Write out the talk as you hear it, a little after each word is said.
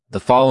The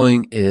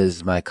following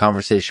is my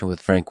conversation with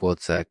Frank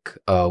Wilczek,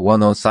 a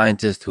well-known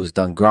scientist who has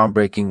done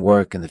groundbreaking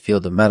work in the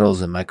field of metals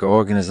and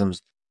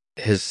microorganisms.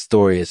 His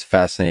story is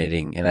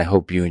fascinating, and I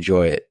hope you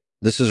enjoy it.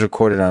 This was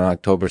recorded on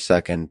October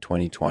 2nd,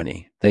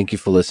 2020. Thank you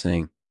for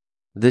listening.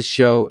 This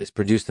show is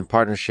produced in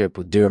partnership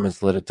with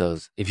Duramens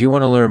Litotes. If you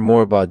want to learn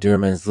more about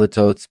Duramens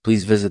Litotes,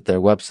 please visit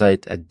their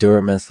website at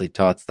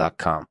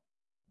duramensLitotes.com.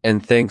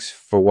 And thanks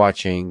for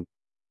watching.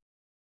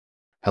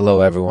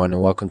 Hello, everyone,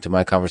 and welcome to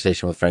my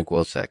conversation with Frank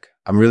Wilczek.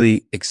 I'm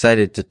really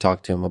excited to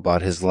talk to him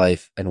about his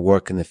life and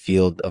work in the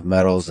field of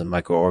metals and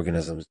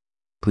microorganisms.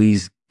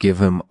 Please give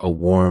him a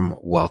warm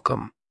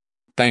welcome.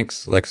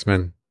 Thanks,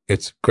 Lexman.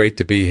 It's great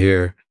to be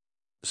here.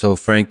 So,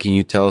 Frank, can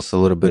you tell us a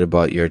little bit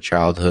about your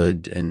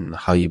childhood and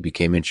how you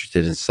became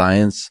interested in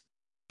science?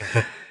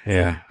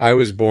 Yeah, I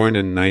was born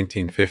in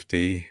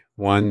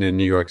 1951 in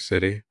New York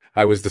City.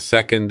 I was the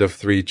second of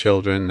three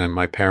children, and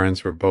my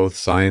parents were both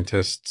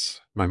scientists.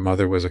 My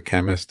mother was a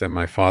chemist, and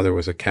my father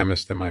was a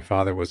chemist, and my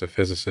father was a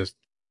physicist.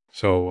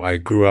 So I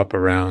grew up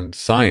around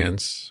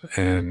science,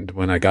 and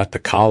when I got to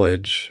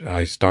college,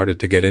 I started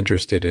to get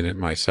interested in it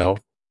myself.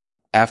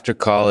 After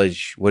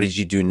college, what did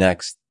you do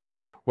next?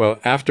 Well,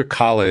 after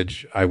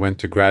college, I went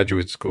to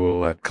graduate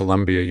school at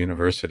Columbia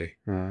University.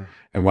 And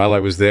while I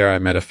was there, I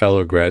met a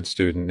fellow grad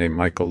student named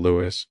Michael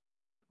Lewis.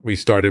 We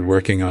started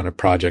working on a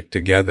project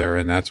together,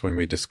 and that's when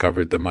we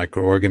discovered the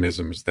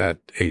microorganisms that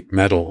ate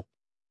metal.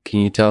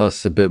 Can you tell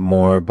us a bit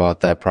more about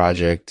that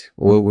project?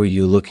 What were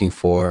you looking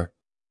for?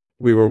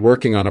 We were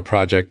working on a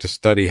project to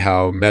study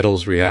how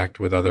metals react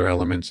with other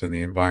elements in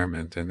the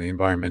environment.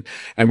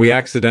 And we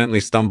accidentally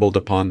stumbled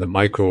upon the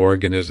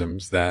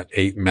microorganisms that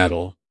ate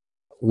metal.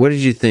 What did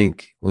you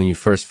think when you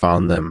first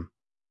found them?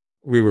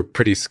 We were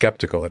pretty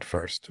skeptical at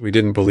first. We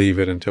didn't believe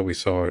it until we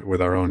saw it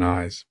with our own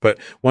eyes. But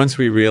once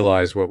we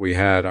realized what we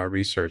had, our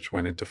research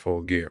went into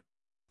full gear.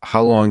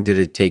 How long did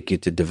it take you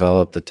to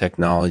develop the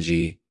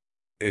technology?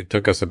 It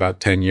took us about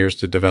 10 years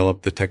to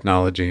develop the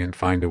technology and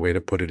find a way to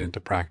put it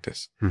into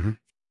practice. Mm-hmm.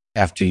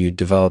 After you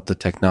developed the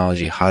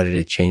technology, how did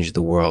it change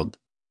the world?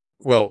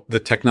 Well, the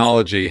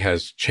technology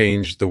has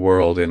changed the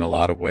world in a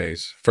lot of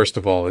ways. First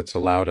of all, it's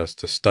allowed us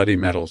to study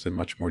metals in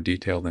much more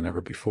detail than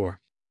ever before.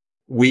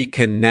 We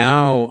can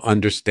now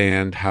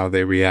understand how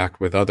they react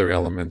with other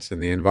elements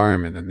in the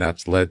environment, and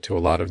that's led to a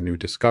lot of new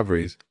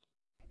discoveries.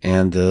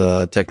 And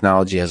the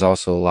technology has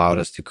also allowed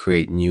us to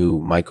create new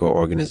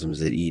microorganisms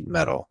that eat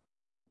metal.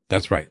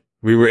 That's right.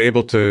 We were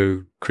able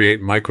to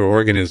create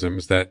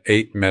microorganisms that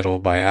ate metal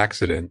by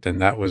accident,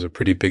 and that was a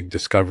pretty big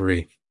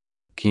discovery.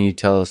 Can you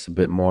tell us a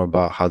bit more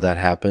about how that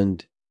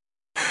happened?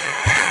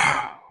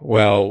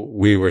 Well,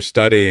 we were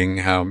studying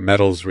how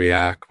metals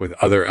react with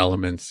other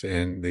elements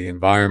in the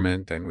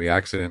environment, and we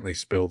accidentally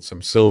spilled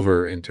some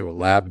silver into a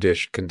lab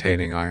dish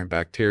containing iron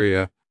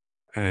bacteria.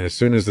 And as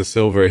soon as the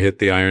silver hit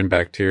the iron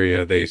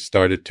bacteria, they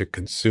started to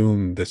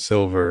consume the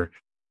silver.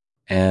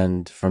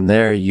 And from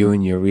there, you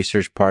and your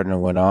research partner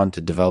went on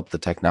to develop the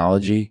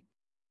technology?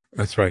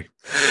 That's right.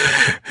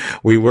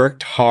 We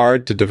worked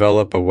hard to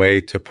develop a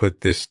way to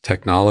put this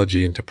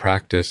technology into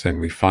practice, and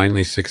we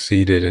finally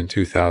succeeded in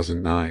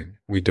 2009.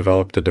 We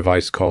developed a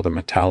device called a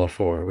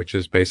metallophore, which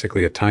is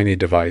basically a tiny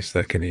device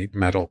that can eat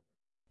metal.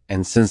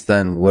 And since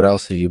then, what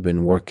else have you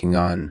been working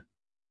on?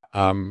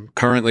 I'm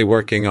currently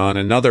working on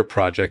another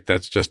project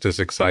that's just as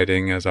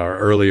exciting as our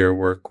earlier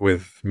work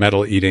with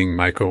metal-eating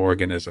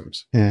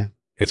microorganisms. Yeah.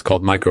 It's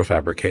called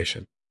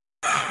microfabrication.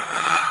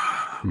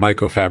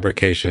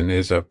 Microfabrication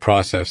is a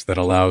process that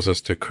allows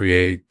us to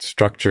create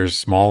structures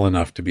small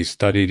enough to be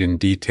studied in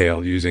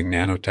detail using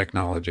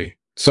nanotechnology.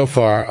 So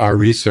far, our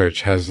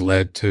research has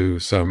led to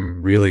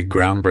some really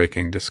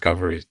groundbreaking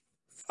discoveries.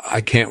 I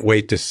can't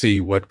wait to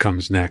see what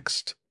comes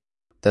next.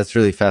 That's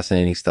really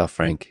fascinating stuff,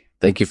 Frank.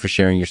 Thank you for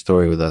sharing your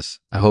story with us.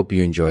 I hope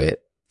you enjoy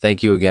it.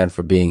 Thank you again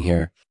for being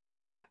here.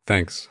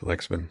 Thanks,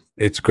 Lexman.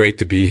 It's great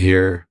to be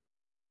here.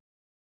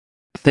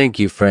 Thank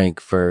you, Frank,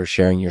 for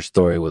sharing your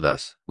story with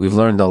us. We've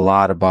learned a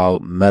lot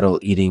about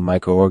metal-eating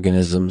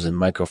microorganisms and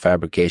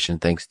microfabrication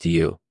thanks to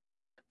you.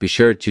 Be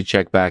sure to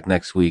check back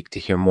next week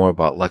to hear more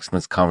about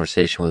Lexman's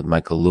conversation with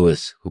Michael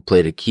Lewis, who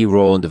played a key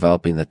role in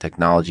developing the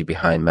technology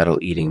behind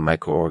metal-eating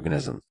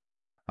microorganisms.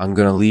 I'm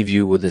going to leave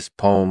you with this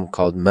poem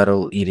called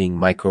Metal-Eating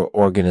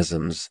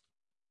Microorganisms.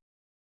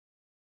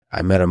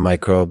 I met a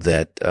microbe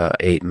that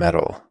ate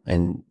metal,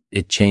 and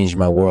it changed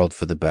my world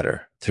for the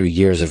better through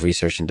years of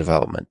research and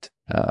development.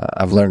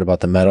 I've learned about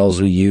the metals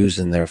we use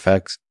and their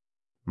effects.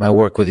 My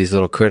work with these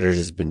little critters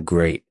has been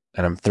great,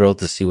 and I'm thrilled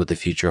to see what the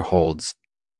future holds.